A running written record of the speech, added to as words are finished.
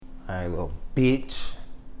Alright, little bitch.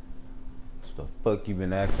 What the fuck you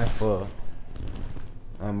been asking for?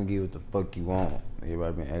 I'm gonna give you what the fuck you want.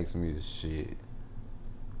 Everybody been asking me this shit.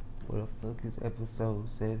 What the fuck is episode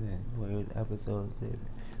 7? Where is episode 7?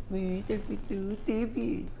 We do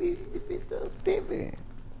TV.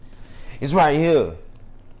 It's right here.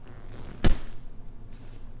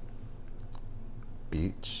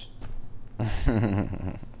 Bitch.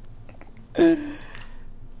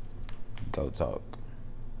 Go talk.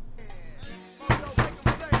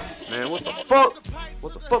 Man, what the fuck?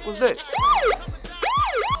 What the fuck was that?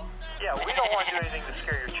 Yeah, we don't want to do anything to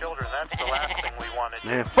scare your children. That's the last thing we want to do.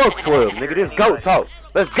 Man, fuck 12, nigga. This goat talk.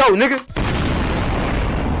 Let's go, nigga.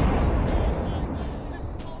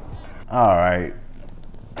 Alright.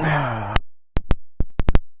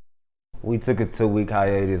 We took a 2-week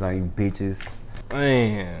hiatus on you bitches.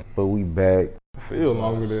 Man, But we back. I feel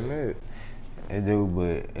longer than that. It do,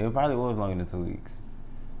 but it probably was longer than 2 weeks.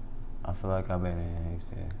 I feel like I've been in H.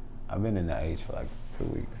 I've been in the H for like 2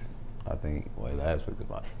 weeks. I think. Wait, last week was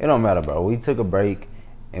mine. It don't matter, bro. We took a break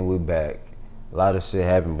and we back. A lot of shit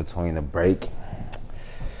happened between the break.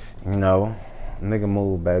 You know, nigga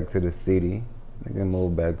moved back to the city. Nigga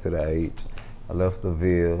moved back to the H. I left the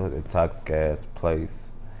Ville, the toxic ass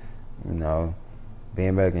place. You know,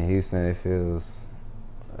 being back in Houston, it feels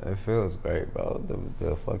great, bro.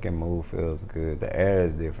 The fucking mood feels good. The air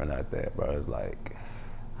is different out there, bro. It's like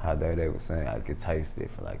how they were saying, like it tastes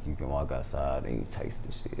different. Like you can walk outside and you taste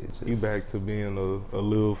the shit. It's You back to being a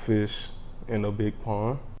little fish in a big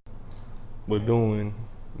pond, but doing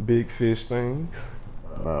big fish things.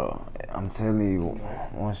 Bro, I'm telling you,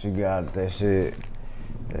 once you get out of that shit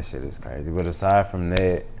is crazy. But aside from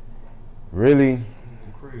that, really,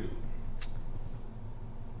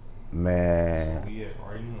 man,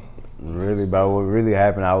 really, bro, what really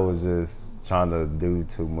happened, I was just trying to do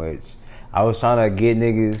too much. I was trying to get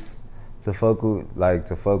niggas to fuck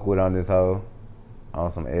with on this hoe, on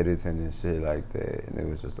some editing and shit like that. And it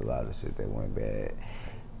was just a lot of shit that went bad.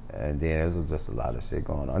 And then it was just a lot of shit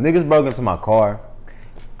going on. Niggas broke into my car.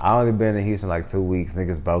 I only been in Houston like 2 weeks.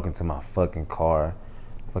 Niggas broke into my fucking car.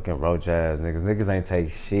 Fucking roach ass niggas. Niggas ain't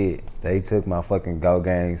take shit. They took my fucking Go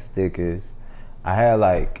Gang stickers. I had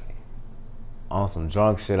like, on some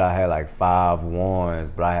drunk shit, I had like 5 ones,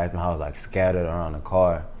 but I had them hoes like scattered around the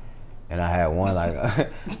car. And I had one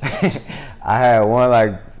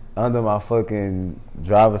like, under my fucking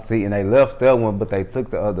driver's seat, and they left that one, but they took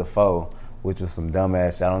the other 4, which was some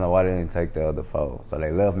dumbass shit. I don't know why they didn't take the other 4. So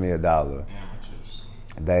they left me $1.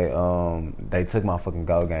 They took my fucking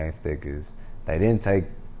Go Gang stickers. They didn't take.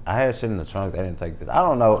 I had shit in the trunk. They didn't take this. I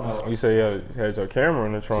don't know. You say you had your camera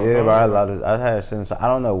in the trunk. Yeah, bro. I had shit in the trunk. I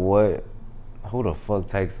don't know what. Who the fuck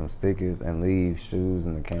takes some stickers and leave shoes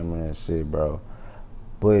in the camera and shit, bro?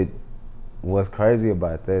 But what's crazy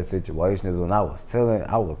about that situation is when I was telling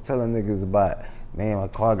niggas about, man, my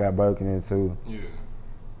car got broken into. Yeah.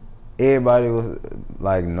 Everybody was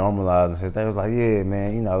like normalizing shit. They was like, yeah,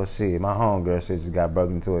 man, you know, shit, my homegirl shit just got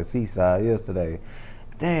broken into at Seaside yesterday.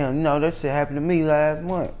 Damn, you know, that shit happened to me last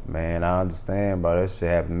month. Man, I understand, bro. That shit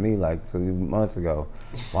happened to me like 2 months ago.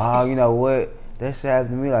 Wow, you know what? That shit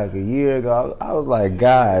happened to me like a year ago. I was like,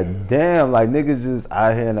 God damn, like niggas just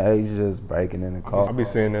out here in the H just breaking in the car. I be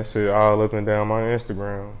seeing that shit all up and down my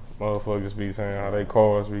Instagram. Motherfuckers be saying how they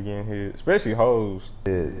cars be getting hit, especially hoes.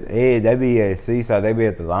 Yeah, they be at Seaside, they be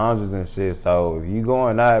at the lounges and shit. So if you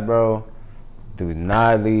going out, bro, do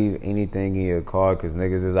not leave anything in your car, because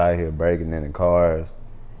niggas is out here breaking in the cars.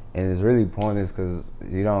 And it's really pointless because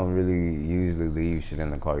you don't really usually leave shit in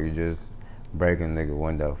the car. You just breaking nigga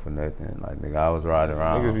window for nothing. Like, nigga, I was riding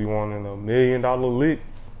around. Niggas be wanting $1 million lick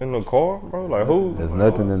in the car, bro. Like, who? There's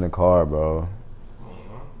nothing in the car, bro.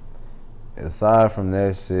 Aside from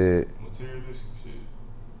that shit, Materialistic shit.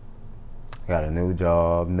 got a new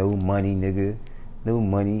job, new money, nigga. New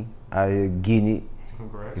money out here getting it.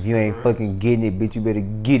 If you ain't fucking getting it, bitch, you better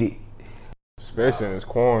get it. Especially in this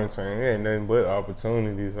quarantine, there ain't nothing but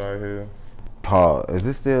opportunities out here. Paul, is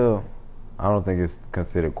this still? I don't think it's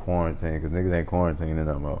considered quarantine because niggas ain't quarantining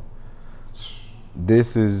no more.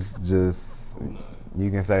 This is just, you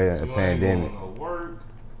can say a pandemic.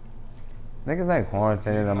 Niggas ain't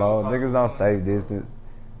quarantining no more. Niggas don't safe distance.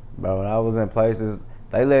 Bro, when I was in places,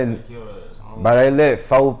 they let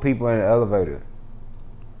 4 people in the elevator.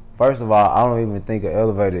 First of all, I don't even think an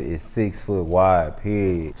elevator is 6 foot wide,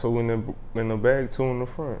 period. 2 in the back, 2 in the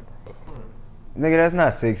front. Nigga, that's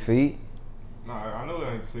not 6 feet. Nah, I know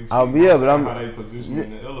that ain't 6 feet. Yeah, but how they position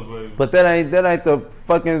in the elevator. But that ain't the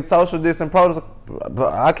fucking social distance protocol.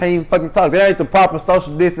 I can't even fucking talk. That ain't the proper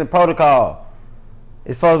social distance protocol.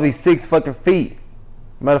 It's supposed to be 6 fucking feet.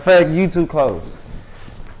 Matter of fact, you too close.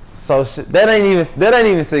 So shit, that ain't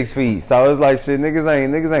even 6 feet. So it's like shit, niggas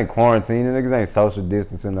ain't quarantining, niggas ain't social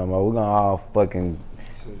distancing no more. We gonna all fucking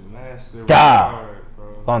die.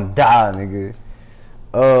 Gonna die,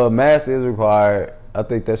 nigga. Mask is required. I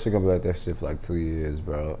think that shit gonna be like that shit for like 2 years,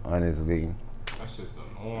 bro. Honestly. That shit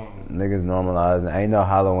the norm. Niggas normalizing. Ain't no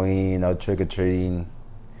Halloween, no trick or treating.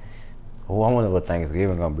 Oh, I wonder what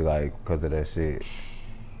Thanksgiving gonna be like because of that shit.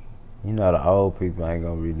 You know, the old people ain't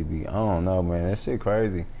gonna really be. I don't know, man. That shit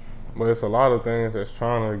crazy. But it's a lot of things that's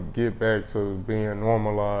trying to get back to being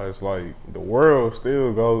normalized. Like, the world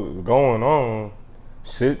still going on.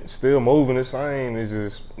 Shit still moving the same. It's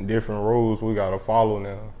just different rules we gotta follow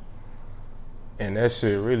now. And that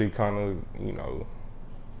shit really kind of, you know,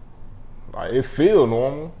 like, it feel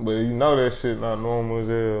normal, but you know that shit not normal as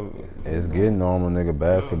hell. It's getting normal, nigga.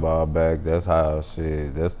 Basketball back. That's how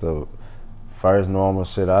shit. That's the first normal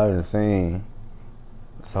shit I done seen.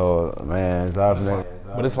 So, man, it's out there.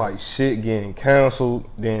 But it's like shit getting canceled,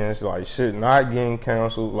 then it's like shit not getting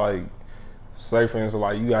canceled. Like, say for instance,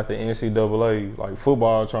 like you got the NCAA, like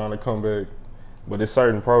football trying to come back, but there's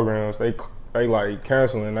certain programs they like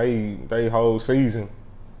canceling they whole season.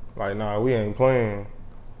 Like, nah, we ain't playing.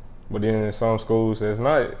 But then in some schools that's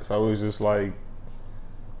not. So it's just like,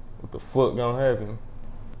 what the fuck gonna happen?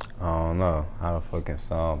 I don't know how the fucking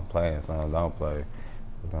some play and some don't play.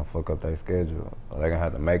 It's gonna fuck up their schedule. Or they gonna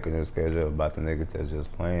have to make a new schedule about the niggas that's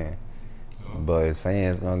just playing. But is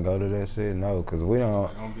fans gonna go to that shit? No, cause we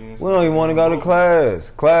don't even want to go to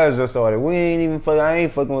class. Class just started. We ain't even I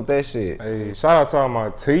ain't fucking with that shit. Hey, shout out to all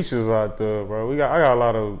my teachers out there, bro. I got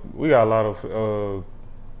a lot of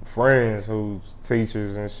friends who's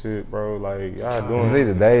teachers and shit, bro. Like, y'all doing. It's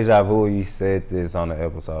either deja vu or you said this on the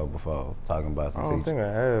episode before, talking about some I don't teachers. think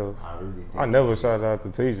I have. I never shouted out the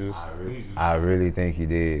teachers. I really think you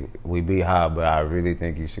did. We be high, but I really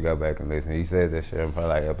think you should go back and listen. You said that shit in probably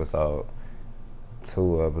like episode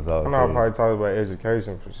 2, episode 3. I know I probably talked about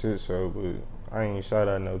education for shit show, but I ain't shout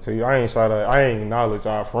out no teacher. I ain't acknowledge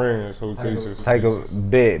our friends who teachers. Take a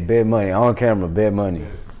bet money on camera, bet money. Yeah.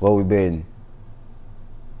 What we betting?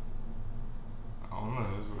 I don't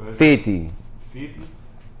know. 50. 50?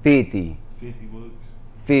 50. 50 bucks.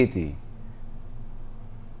 50.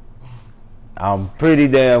 I'm pretty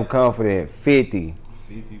damn confident. 50.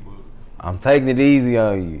 50 bucks. I'm taking it easy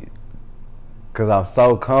on you. Cause I'm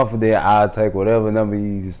so confident I'll take whatever number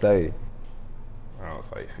you say. I don't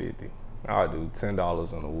say 50. I'll do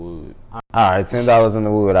 $10 on the wood. Alright, $10 in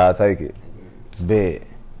the wood, I'll take it. Bet.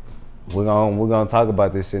 We're gonna talk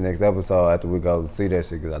about this shit next episode after we go see that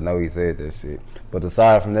shit, cause I know he said that shit. But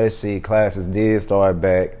aside from that shit, classes did start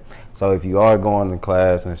back. So if you are going to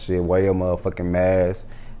class and shit, wear your motherfucking mask,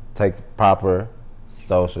 take proper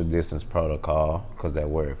social distance protocol, cause that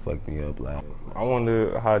word fucked me up like. I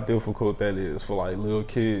wonder how difficult that is for like little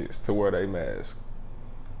kids to wear their mask.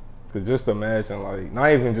 Cause just imagine, like,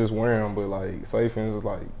 not even just wearing them, but like, say for instance,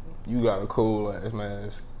 like, you got a cool ass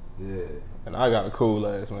mask. Yeah. And I got a cool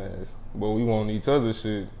ass mask. But we want each other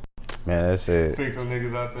shit. Man, that shit. Pick them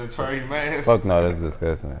niggas out there trade masks. Fuck no, that's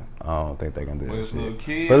disgusting. I don't think they gonna do that shit. Little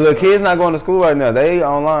kids, but little kids not going to school right now. They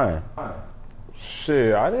online.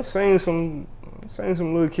 Shit, I just seen some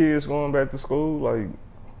little kids going back to school, like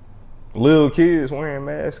little kids wearing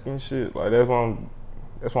masks and shit. Like that's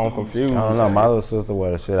why I'm confused. I don't know. My little sister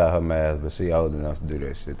wear the shit out her mask, but she old enough to do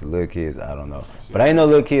that shit. The little kids, I don't know. But ain't no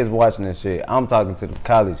little kids watching this shit. I'm talking to the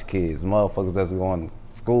college kids, motherfuckers that's going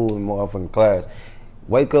to school and motherfucking class.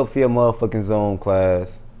 Wake up for your motherfucking Zoom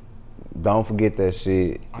class. Don't forget that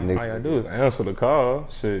shit. All you gotta do is answer the call.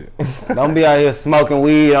 Shit. Don't be out here smoking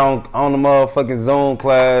weed on the motherfucking Zoom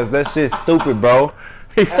class. That shit's stupid, bro.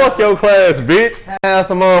 Hey, fuck your class, bitch. Have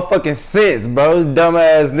some motherfucking sense, bro.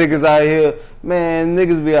 Dumbass niggas out here. Man,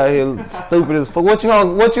 niggas be out here stupid as fuck. What you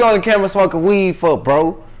on the camera smoking weed for,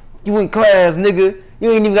 bro? You in class, nigga.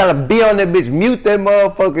 You ain't even gotta be on that bitch. Mute that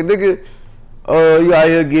motherfucker, nigga. You out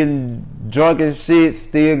here getting drunk and shit.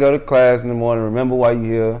 Still go to class in the morning. Remember why you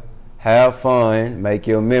here. Have fun, make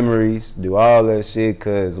your memories, do all that shit,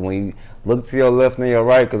 cause when you look to your left and your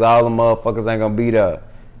right, cause all the motherfuckers ain't gonna be there.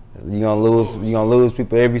 You gonna lose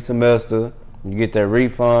people every semester. You get that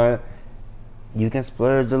refund. You can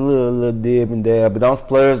splurge a little dib and dab, but don't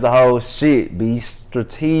splurge the whole shit. Be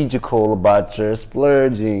strategical about your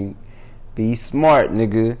splurging. Be smart,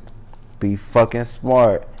 nigga. Be fucking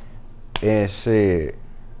smart and shit.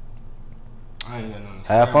 I ain't got nothing.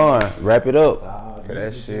 Have fun. Wrap it up.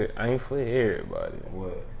 That shit ain't for everybody.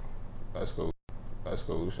 What? That's cool. That's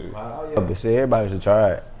cool shit. Yeah, but shit, everybody should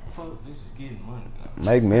try it. Fuck, this is getting money.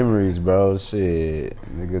 Make memories, bro. Shit.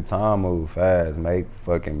 Nigga, time move fast. Make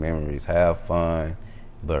fucking memories. Have fun.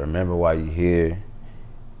 But remember why you here.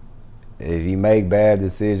 If you make bad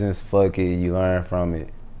decisions, fuck it, you learn from it.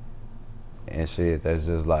 And shit, that's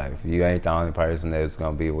just life. You ain't the only person that's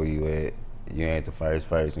gonna be where you at. You ain't the first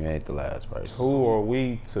person, you ain't the last person. Who are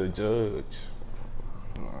we to judge?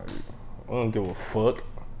 Like, I don't give a fuck.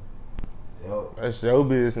 That's your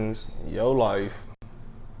business, your life.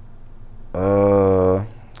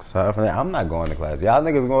 Aside from that, I'm not going to class. Y'all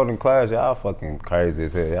niggas going to class, y'all fucking crazy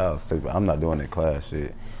as hell. Y'all stupid. I'm not doing that class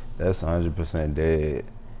shit. That's 100% dead.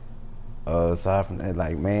 Aside from that,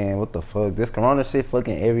 like, man, what the fuck? This corona shit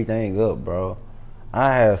fucking everything up, bro.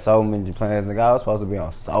 I had so many plans, nigga. I was supposed to be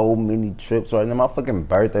on so many trips right now. My fucking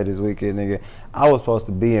birthday this weekend, nigga. I was supposed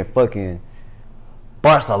to be in fucking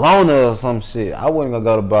Barcelona or some shit. I wasn't gonna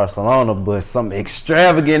go to Barcelona, but some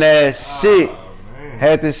extravagant ass shit.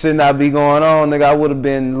 Had this shit not be going on, nigga, I would have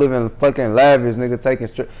been living fucking lavish, nigga, taking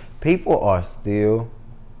trips. People are still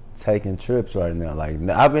taking trips right now. Like,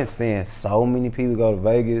 I've been seeing so many people go to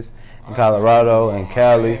Vegas and Colorado and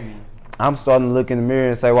Cali. I'm starting to look in the mirror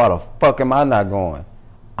and say, why the fuck am I not going?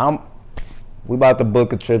 We about to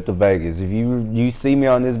book a trip to Vegas. If you see me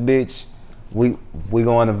on this bitch, we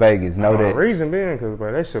going to Vegas. Know that. Reason being, because,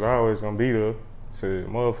 bro, that shit always gonna be there. Shit,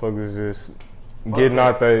 motherfuckers just getting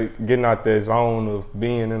out that zone of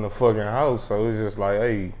being in the fucking house. So it's just like,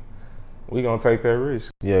 hey, we gonna take that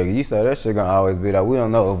risk. Yeah, you said that shit gonna always be there. We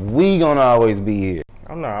don't know if we gonna always be here.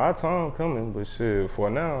 I'm not, our time coming, but shit, for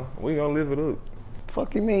now, we gonna live it up.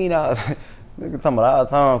 Fuck you mean? Nigga talking about our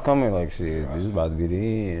time coming, like shit, this is about to be the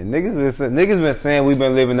end. Niggas been saying we've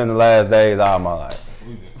been living in the last days all my life.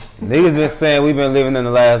 Niggas been saying we've been living in the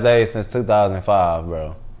last days since 2005,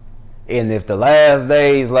 bro. And if the last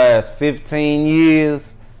days last 15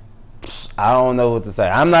 years, I don't know what to say.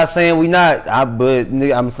 I'm not saying we not, but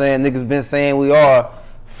I'm saying niggas been saying we are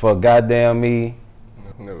for goddamn me.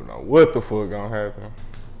 Never know what the fuck gonna happen.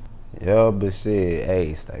 Yeah, but shit,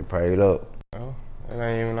 hey, stay prayed up. Well, it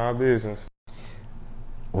ain't even our business.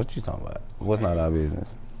 What you talking about? What's not our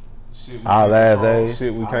business? Shit Our last days?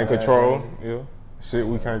 Shit we can't control. Yeah. Shit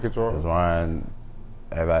we can't control. That's Ryan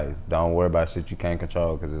advice. Don't worry about shit you can't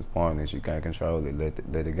control because it's pointless. You can't control it.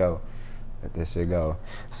 Let it go. Let that shit go.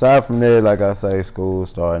 Aside from there, like I say, school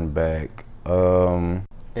starting back. And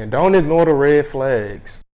don't ignore the red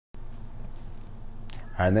flags.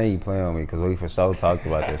 I know you playing with me because we for sure talked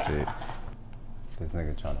about that shit. This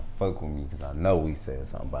nigga trying to fuck with me because I know we said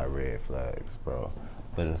something about red flags, bro.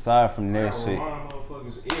 But aside from that shit, remind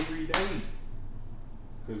motherfuckers every day,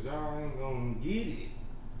 cause y'all ain't gonna get it.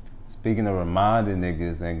 speaking of reminding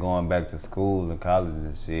niggas and going back to school and college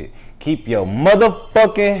and shit, keep your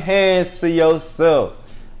motherfucking hands to yourself.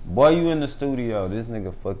 Boy, you in the studio, this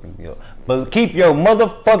nigga fucking me up. But keep your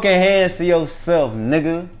motherfucking hands to yourself,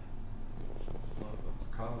 nigga.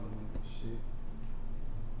 Motherfuckers calling me shit.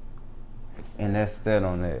 And that's that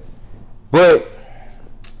on that. But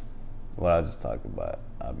what I just talked about,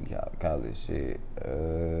 I'll be college shit.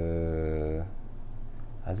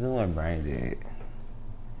 I just went brain dead.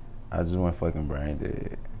 I just went fucking brain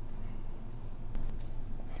dead.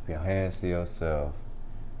 Keep your hands to yourself.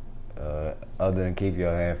 Other than keep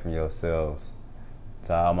your hand from yourselves.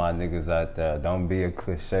 To all my niggas out there, don't be a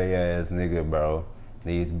cliche ass nigga, bro.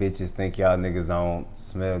 These bitches think y'all niggas don't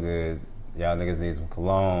smell good. Y'all niggas need some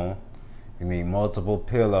cologne. You need multiple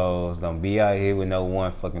pillows. Don't be out here with no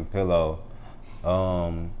one fucking pillow.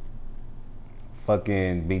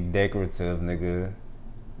 Fucking be decorative, nigga.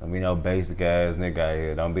 Don't be no basic ass nigga out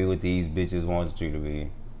here. Don't be what these bitches want you to be.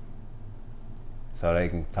 So they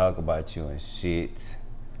can talk about you and shit.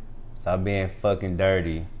 Stop being fucking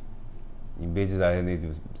dirty. You bitches out here need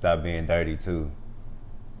to stop being dirty too.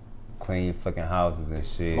 Clean your fucking houses and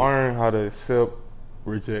shit. Learn how to accept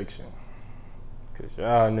rejection. Cause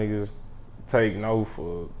y'all niggas take no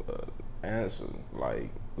for answer. Like,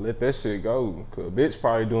 let that shit go. Cause a bitch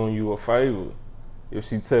probably doing you a favor if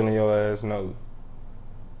she telling your ass no.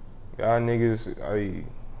 Y'all niggas, hey,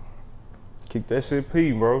 keep that shit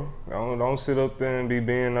pee, bro. Don't sit up there and be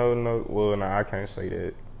being no. Well, nah, I can't say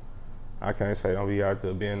that. I can't say don't be out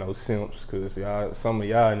there being no simps, cause some of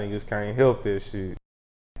y'all niggas can't help that shit.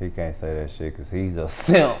 He can't say that shit cause he's a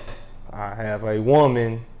simp. I have a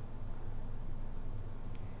woman,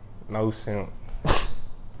 no simp.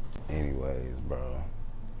 Anyways, bro.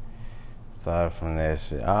 Aside from that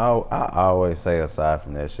shit, I always say aside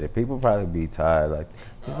from that shit. People probably be tired. Like,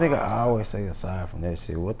 this nigga always say aside from that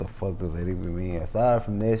shit. What the fuck does that even mean? Aside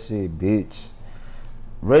from that shit, bitch.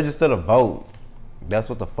 Register to vote. That's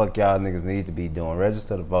what the fuck y'all niggas need to be doing.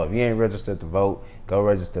 Register to vote. If you ain't registered to vote, go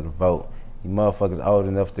register to vote. You motherfuckers old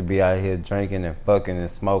enough to be out here drinking and fucking and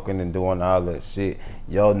smoking and doing all that shit.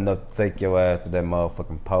 You old enough to take your ass to that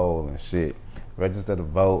motherfucking poll and shit. Register to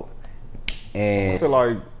vote. I And feel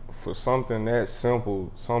like for something that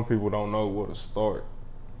simple, some people don't know where to start.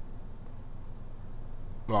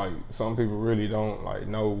 Like some people really don't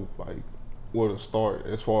know where to start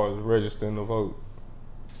as far as registering to vote.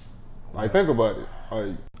 Like think about it.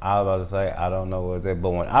 Like I was about to say I don't know what's that, but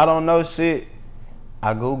when I don't know shit,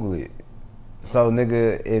 I Google it. So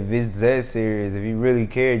nigga, if it's that serious, if you really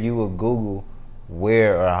cared, you would Google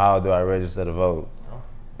where or how do I register to vote.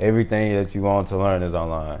 Everything that you want to learn is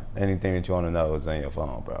online. Anything that you want to know is on your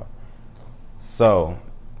phone, bro. So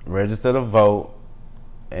register to vote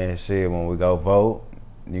and shit. When we go vote,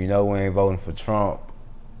 you know we ain't voting for Trump.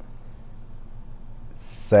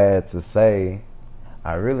 Sad to say,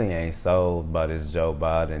 I really ain't sold by this Joe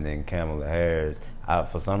Biden and Kamala Harris.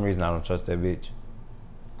 For some reason, I don't trust that bitch.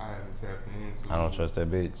 I haven't tapped into. I don't trust that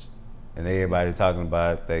bitch. And everybody talking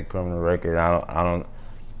about their criminal record. I don't.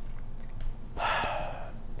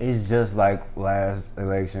 It's just like last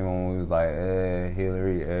election when we was like,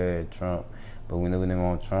 Hillary, Trump. But we knew we didn't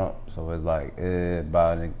want Trump. So it's like,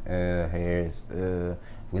 Biden, Harris,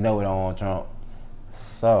 we know we don't want Trump.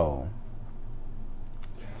 So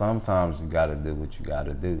sometimes you gotta do what you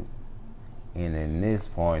gotta do. And in this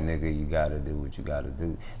point, nigga, you gotta do what you gotta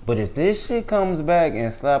do. But if this shit comes back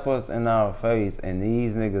and slap us in our face and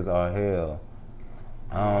these niggas are hell,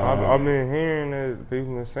 I've been hearing that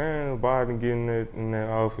people been saying Biden getting in that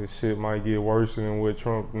office shit might get worse than what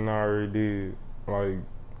Trump and already did. Like,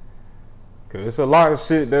 cause it's a lot of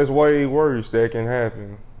shit that's way worse that can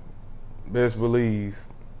happen. Best believe.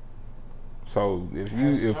 So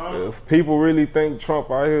if people really think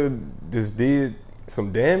Trump out here just did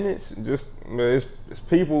some damage, it's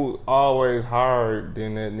people always higher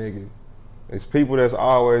than that nigga. It's people that's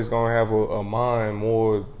always gonna have a mind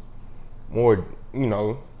more more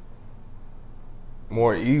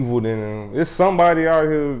evil than him. It's somebody out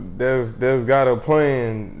here that's got a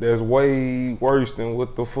plan that's way worse than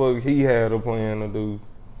what the fuck he had a plan to do.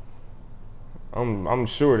 I'm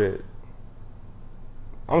sure that.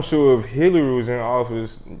 I'm sure if Hillary was in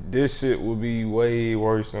office, this shit would be way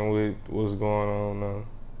worse than what's going on now.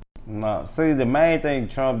 No, see, the main thing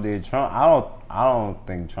Trump did, I don't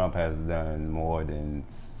think Trump has done more than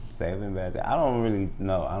 7 bad things. I don't really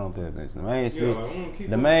know. I don't pay attention.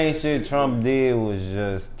 The main shit Trump did was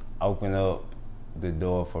just open up the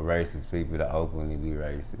door for racist people to openly be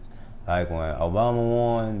racist. Like when Obama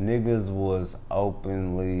won, niggas was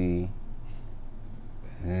openly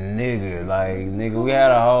nigga, we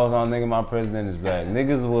had a hose on, nigga, my president is black.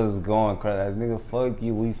 Niggas was going crazy. Like, nigga, fuck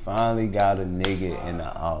you, we finally got a nigga in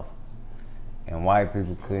the office. And white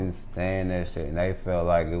people couldn't stand that shit. And they felt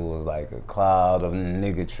like it was like a cloud of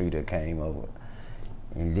niggatry that came over.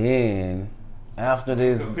 And then, after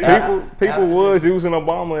this... People was using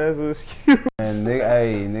Obama as an excuse. And nigga,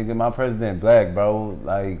 hey, nigga, my president black, bro.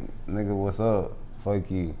 Like, nigga, what's up?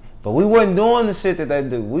 Fuck you. But we wasn't doing the shit that they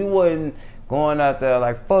do. We wasn't going out there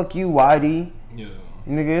like, fuck you, Whitey. Yeah.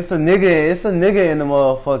 Nigga, it's a nigga in the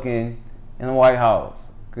motherfucking, in the White House.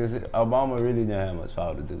 Cause Obama really didn't have much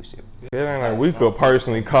power to do shit. It ain't like we could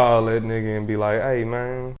personally call that nigga and be like, hey,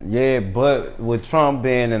 man. Yeah, but with Trump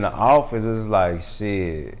being in the office, it's like,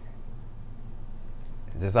 shit.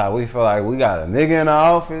 Just like we feel like we got a nigga in the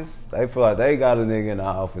office, they feel like they got a nigga in the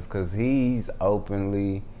office because he's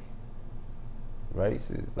openly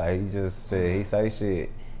racist. Like, he just said, he say shit.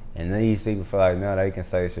 And these people feel like now they can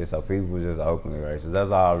say shit, so people just openly racist.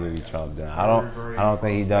 That's all really Trump done. I don't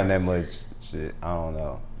think he done that much shit. I don't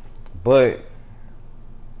know. But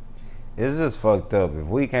it's just fucked up. If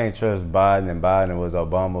we can't trust Biden and Biden was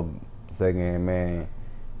Obama's second man,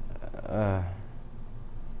 I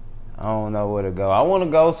don't know where to go. I want to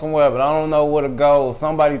go somewhere, but I don't know where to go.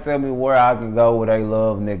 Somebody tell me where I can go where they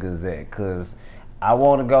love niggas at, because I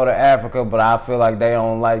want to go to Africa, but I feel like they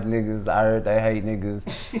don't like niggas. I heard they hate niggas.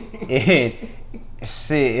 And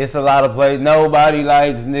shit, it's a lot of places. Nobody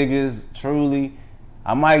likes niggas, truly.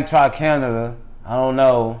 I might try Canada. I don't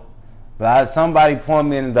know. But somebody point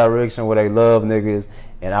me in the direction where they love niggas,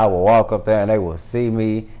 and I will walk up there and they will see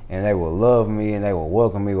me, and they will love me, and they will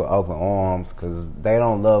welcome me with open arms, because they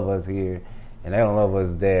don't love us here, and they don't love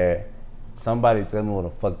us there. Somebody tell me where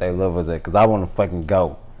the fuck they love us at, because I want to fucking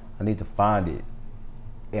go. I need to find it.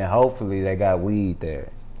 And hopefully they got weed there.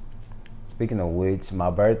 Speaking of which, my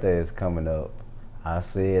birthday is coming up. I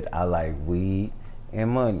said I like weed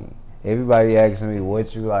and money. Everybody asking me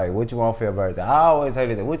what you like, what you want for your birthday. I always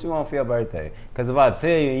hated that. What you want for your birthday? Because if I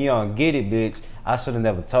tell you and you don't get it, bitch, I should have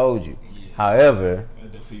never told you. Yeah. However,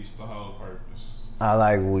 it defeats the whole purpose. I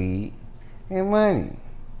like weed and money.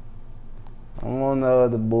 I don't want no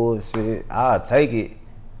other bullshit. I'll take it.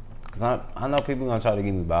 Cause I know people gonna try to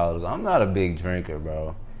give me bottles. I'm not a big drinker,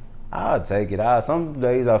 bro. I'll take it. Some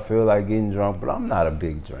days I feel like getting drunk, but I'm not a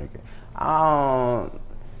big drinker. I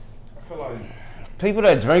feel like People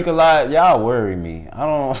that drink a lot, y'all worry me. I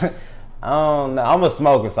don't know. I'm a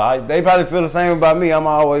smoker, so they probably feel the same about me. I'm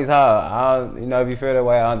always high. If you feel that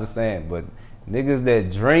way, I understand. But niggas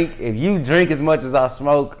that drink, if you drink as much as I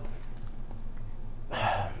smoke,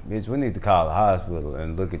 bitch, we need to call the hospital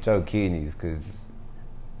and look at your kidneys, because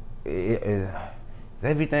is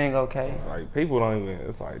everything okay? Like, people don't even,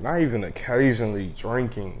 it's like not even occasionally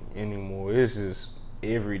drinking anymore. It's just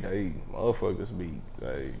every day. Motherfuckers be,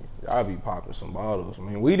 hey, y'all be popping some bottles. I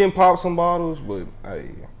mean, we didn't pop some bottles, but hey.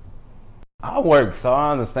 I work, so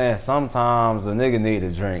I understand sometimes a nigga need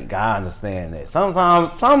a drink. I understand that.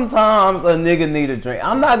 Sometimes a nigga need a drink.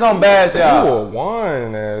 I'm not gonna bash y'all. You a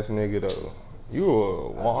wine ass nigga though. You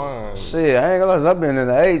a wine. Shit, I ain't gonna lie. I've been in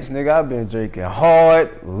the H, nigga. I've been drinking hard.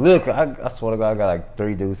 Look, I swear to God, I got like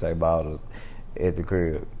 3 Douce bottles at the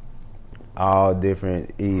crib. All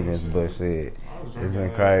different evens, but shit, it's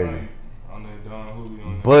been crazy.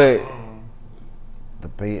 But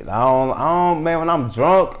I don't, man, when I'm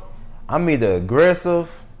drunk, I'm either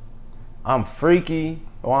aggressive, I'm freaky,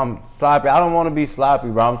 or I'm sloppy. I don't want to be sloppy,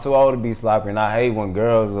 bro. I'm too old to be sloppy, and I hate when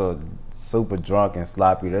girls are super drunk and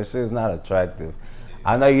sloppy. That shit's not attractive.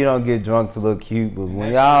 I know you don't get drunk to look cute, but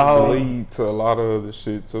when y'all hoes lead to a lot of other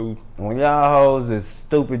shit too. When y'all hoes is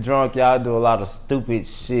stupid drunk, y'all do a lot of stupid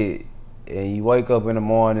shit, and you wake up in the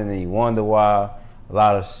morning and you wonder why a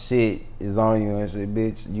lot of shit is on you and shit,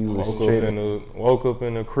 bitch. You was tripping. Woke up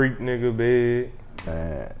in a creep nigga bed.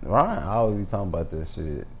 Man, Ryan, I always be talking about this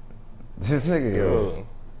shit. This nigga, yeah.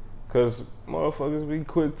 Cause motherfuckers be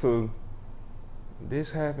quick to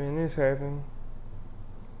this happen.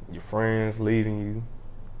 Your friends leaving you.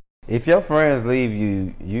 If your friends leave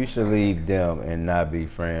you, you should leave them and not be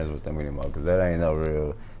friends with them anymore. Cause that ain't no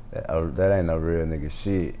real nigga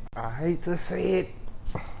shit. I hate to say it,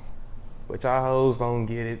 but y'all hoes don't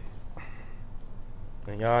get it.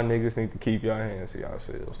 And y'all niggas need to keep y'all hands to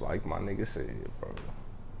yourselves, like my nigga said, bro.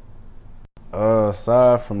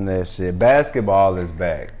 Aside from that shit, basketball is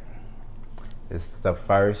back. It's the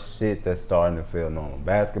first shit that's starting to feel normal.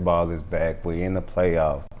 Basketball is back. We in the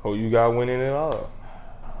playoffs. Who you got winning it all?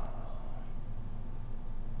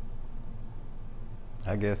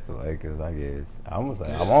 I guess the Lakers. I'm gonna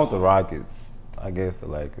say I want the Rockets. I guess the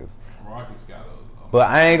Lakers. Rockets got but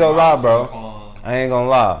I ain't gonna lie, bro. I ain't gonna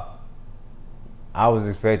lie. I was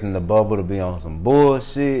expecting the bubble to be on some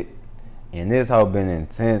bullshit, and this whole been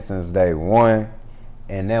intense since day one.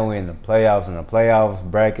 And then we're in the playoffs, and the playoffs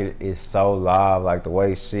bracket is so live, like the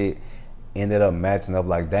way shit ended up matching up.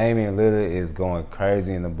 Like Damian Lillard is going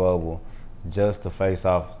crazy in the bubble just to face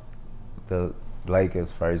off the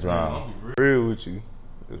Lakers first round. I'm gonna be real with you.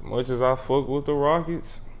 As much as I fuck with the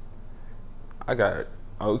Rockets, I got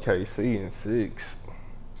OKC in 6.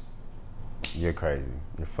 You're crazy.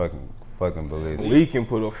 You're fucking ballistic. We can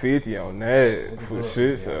put a 50 on that for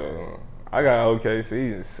shit. So I got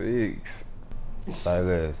OKC in 6. Say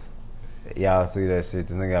this. Y'all see that shit?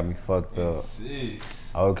 This nigga got me fucked up.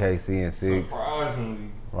 6. OKC in 6. Surprisingly.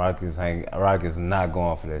 Rockets not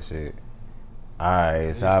going for that shit. Alright,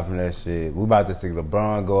 aside from that shit, we about to see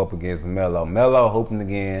LeBron go up against Melo. Melo hooping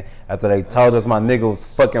again after they told us my nigga was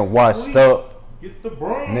fucking washed up. Get the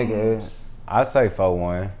Browns. Nigga, I say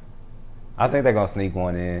 4-1. I think they're gonna sneak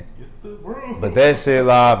one in. Get the Browns. But that shit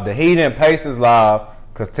live. The Heat and Pacers live.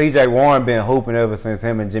 Cause TJ Warren been hooping ever since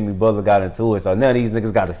him and Jimmy Butler got into it. So none of these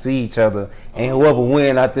niggas got to see each other. And whoever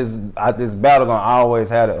win out this battle gonna always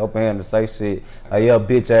have the upper hand to say shit like, yo,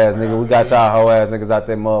 bitch ass nigga, we got y'all hoe ass niggas out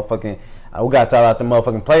there motherfucking. We got y'all out the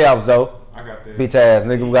motherfucking playoffs though. I got that. Bitch ass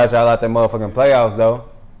nigga, we got y'all out there motherfucking playoffs though.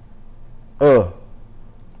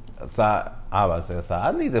 Aside, I about to say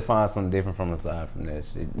aside. I need to find something different from aside from that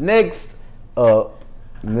shit. Next up.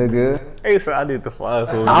 Nigga, Hey, so I need to find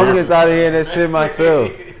something. I'm getting tired of hearing that shit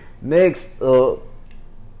myself. Next up,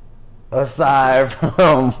 aside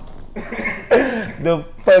from the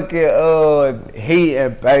fucking Heat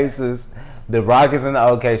and Pacers, the Rockets and the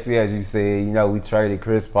OKC, as you said, you know, we traded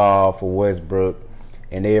Chris Paul for Westbrook,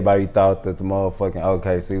 and everybody thought that the motherfucking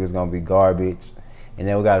OKC was gonna be garbage, and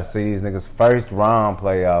then we got to see these niggas first round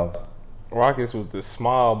playoffs. Rockets with the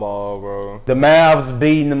small ball, bro. The Mavs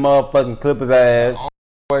beating the motherfucking Clippers ass.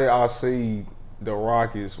 The way I see the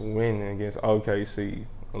Rockets winning against OKC,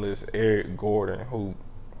 unless Eric Gordon hoop.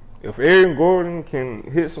 If Eric Gordon can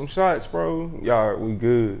hit some shots, bro, y'all, we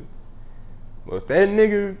good. But if that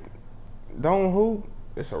nigga don't hoop,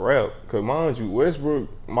 it's a wrap. Cause mind you, Westbrook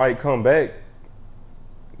might come back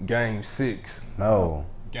Game 6. No.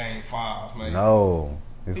 Game 5, man. No.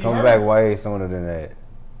 He's He coming hurt. back way sooner than that.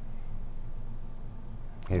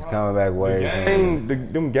 He's coming back way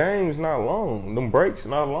Them games not long. Them breaks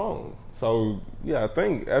not long. So yeah, I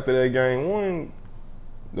think after that game one,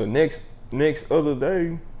 the next other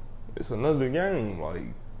day, it's another game. Like,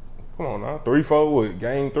 come on now, 3-4. What?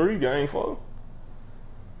 Game 3, game 4.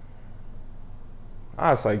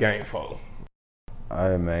 I say game 4.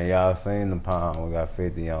 Hey man, y'all seen the pound? We got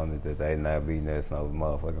 50 on it that they not beating us no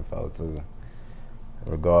motherfucking 4-2.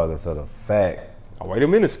 Regardless of the fact. Oh, wait a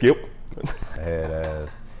minute, Skip. Head ass.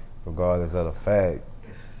 Regardless of the fact.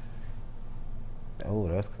 Oh,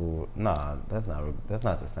 that's cool. Nah, that's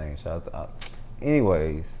not the same shot.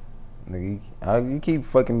 Anyways, nigga, you keep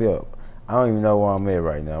fucking me up. I don't even know where I'm at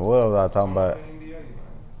right now. What was I talking about?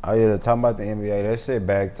 Oh yeah, talking about the NBA. That shit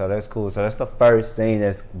back, so that's cool. So that's the first thing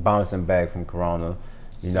that's bouncing back from Corona,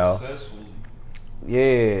 you know. Successfully.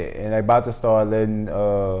 Yeah, and they about to start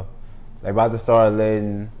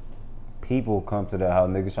letting people come to the house.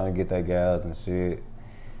 Niggas trying to get their gals and shit.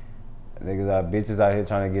 Bitches out here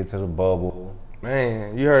trying to get to the bubble.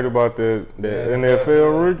 Man, you heard about the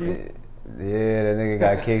NFL rookie? Yeah, that nigga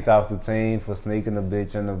got kicked off the team for sneaking the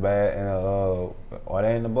bitch in the back. Are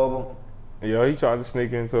they in the bubble? Yeah, he tried to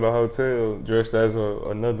sneak into the hotel dressed as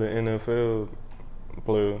another NFL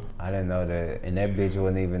player. I didn't know that. And that bitch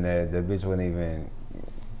wasn't even that. That bitch wasn't even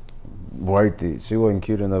worth it. She wasn't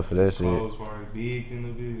cute enough for that shit. Clothes were big in the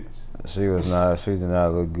bitch. She was not. She did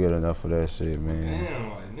not look good enough for that shit, man. Damn,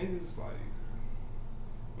 like niggas,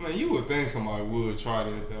 man, you would think somebody would try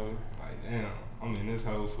that though. Like, damn, I'm in this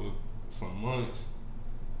house for some months,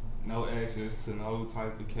 no access to no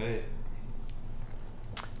type of cat.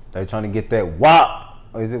 They trying to get that WAP.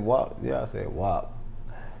 Is it WAP? Yeah, I said WAP.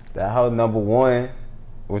 That hoe number one.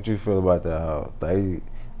 What you feel about that hoe? I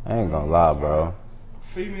ain't gonna lie, bro.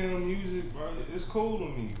 Female music, bro, it's cool to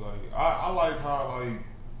me. Like, I like how like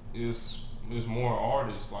it's more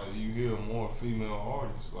artists. Like, you hear more female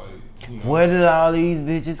artists. Like, you know, Where did all these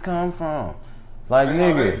bitches come from? Like,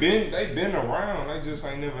 nigga. They been around. They just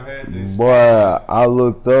ain't never had this. Boy, I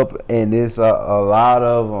looked up and it's a lot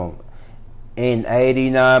of them. And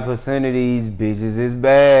 89% of these bitches is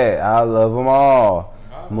bad. I love them all.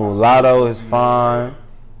 Mulatto is fine.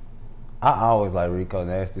 I always like Rico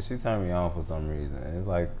Nasty. She turned me on for some reason. It's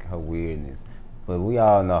like her weirdness. But we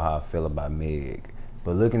all know how I feel about Meg.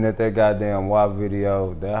 But looking at that goddamn WAP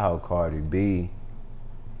video, that how Cardi B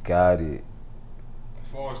got it. As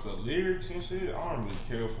far as the lyrics and shit, I don't really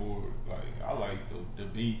care for it. Like, I like the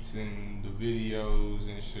beats and the videos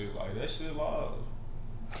and shit. Like, that shit live.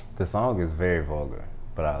 The song is very vulgar,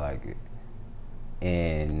 but I like it.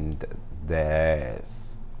 And the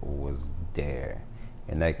ass was there.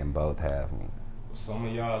 And they can both have me. Some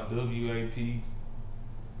of y'all WAP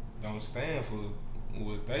don't stand for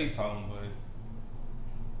what they talking about.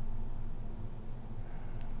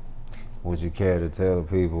 Would you care to tell the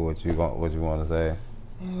people what you want to say?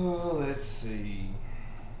 Let's see.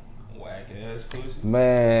 Whack ass pussy.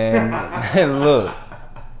 Man, look,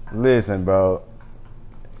 listen, bro.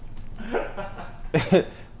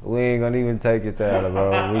 We ain't gonna even take it there,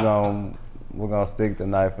 bro. We're gonna stick the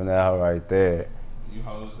knife in that hoe right there. You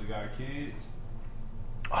hoes that got kids,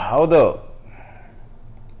 Hold up.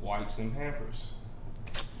 wipes and Pampers.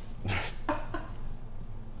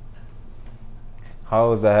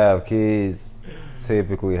 Hoes that have kids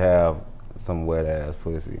typically have some wet ass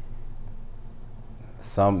pussy.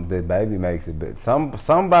 The baby makes it, but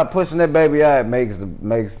some by pushing that baby out makes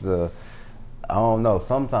the I don't know.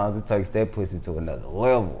 Sometimes it takes that pussy to another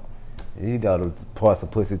level. You got parts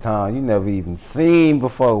of pussy time you never even seen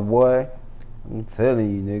before, boy. I'm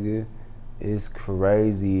telling you, nigga, it's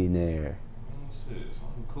crazy in there. Shit, so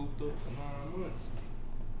I'm cooped up for 9 months.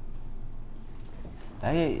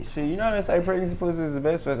 Hey, shit, you know they say pregnancy pussy is the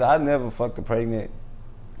best pussy. I never fucked a pregnant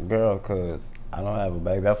girl because I don't have a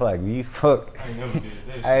baby. I feel like you fuck. I ain't never did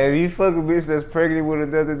that shit. Hey, if you fuck a bitch that's pregnant with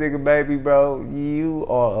another nigga baby, bro, you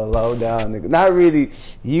are a low down nigga. Not really.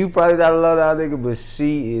 You probably not a low down nigga, but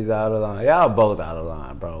she is out of line. Y'all both out of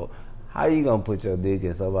line, bro. How you gonna put your dick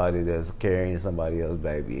in somebody that's carrying somebody else's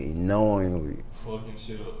baby knowingly? Fucking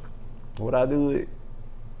shit up. Would I do it?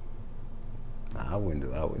 Nah, I wouldn't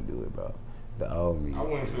do it, bro. The old me. I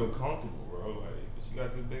wouldn't feel comfortable, bro. Like, you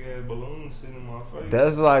got this big ass balloon sitting in my face.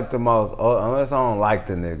 That's like the most, unless I don't like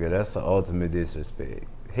the nigga, that's the ultimate disrespect.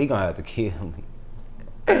 He gonna have to kill me.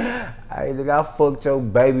 Hey, nigga, I fucked your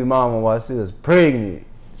baby mama while she was pregnant.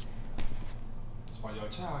 That's why your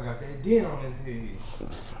child got that dent on his head.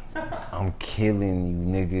 I'm killing you,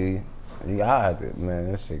 nigga. Yeah, I had to,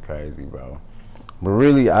 man, that shit crazy, bro. But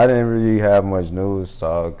really, I didn't really have much news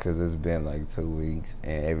talk because it's been like 2 weeks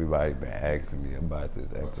and everybody been asking me about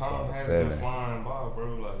this But time episode has 7. been flying by,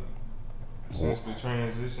 bro. Like, Since the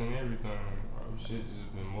transition, everything, shit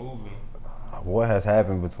just been moving. What has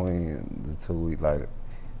happened between the 2 weeks? Like,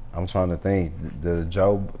 I'm trying to think. The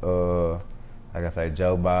Joe, like I say,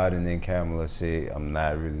 Joe Biden and Kamala shit, I'm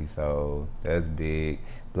not really sold. That's big.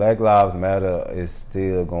 Black Lives Matter is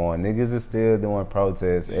still going. Niggas is still doing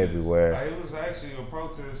protests everywhere. It was actually a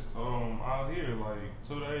protest out here like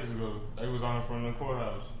 2 days ago. They was on in front of the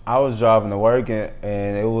courthouse. I was driving to work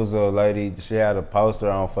and it was a lady, she had a poster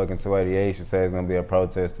on fucking 288. She said it's going to be a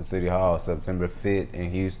protest to City Hall September 5th in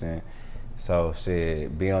Houston. So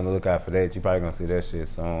shit, be on the lookout for that. You probably going to see that shit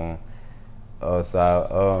soon. What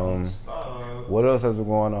else has been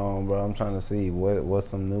going on, bro? I'm trying to see what's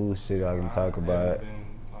some news shit I can talk about.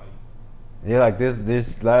 Yeah, like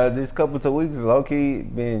this couple 2 weeks, low key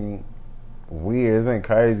been weird. It's been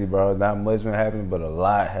crazy, bro. Not much been happening, but a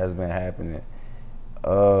lot has been happening.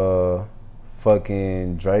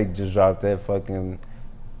 Fucking Drake just dropped that fucking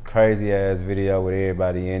crazy ass video with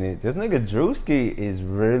everybody in it. This nigga Drewski is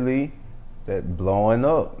really that blowing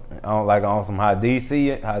up. On some how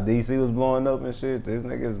DC was blowing up and shit. This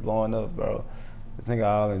nigga is blowing up, bro. This nigga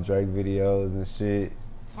all in Drake videos and shit.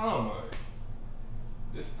 Tom,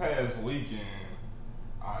 this past weekend,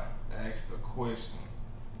 I asked a question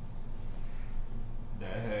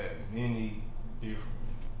that had many different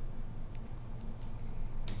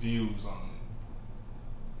views on it.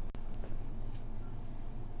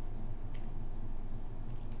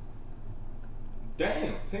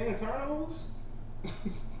 Damn, 10 turnovers?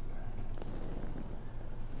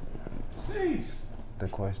 Jeez. The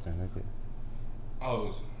question, nigga.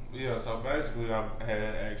 Oh, yeah, so basically I had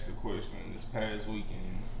asked a question this past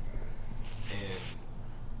weekend, and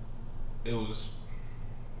it was,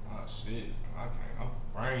 I'm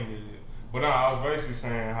brain dead. But no, I was basically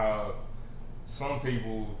saying how some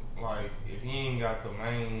people, like, if he ain't got the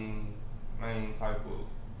main type of,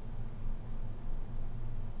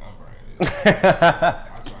 I'm brain dead.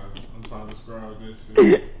 I'm trying to describe this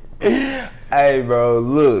shit. Hey, bro,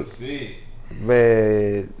 look. Shit.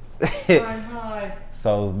 Man. Hi.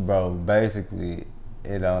 So, bro, basically,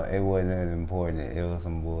 it wasn't that important. It was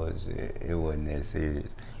some bullshit. It wasn't that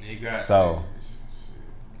serious. So,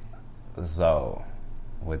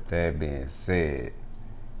 with that being said,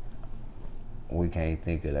 we can't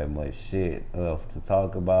think of that much shit to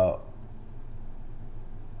talk about.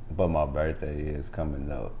 But my birthday is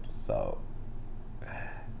coming up, so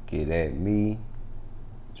get at me,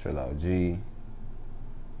 Trillo G,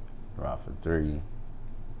 Rafa 3,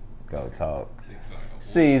 Go Talk.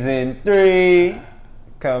 Season 3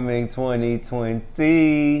 coming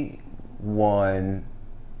 2021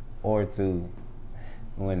 or 2,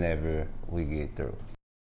 whenever we get through.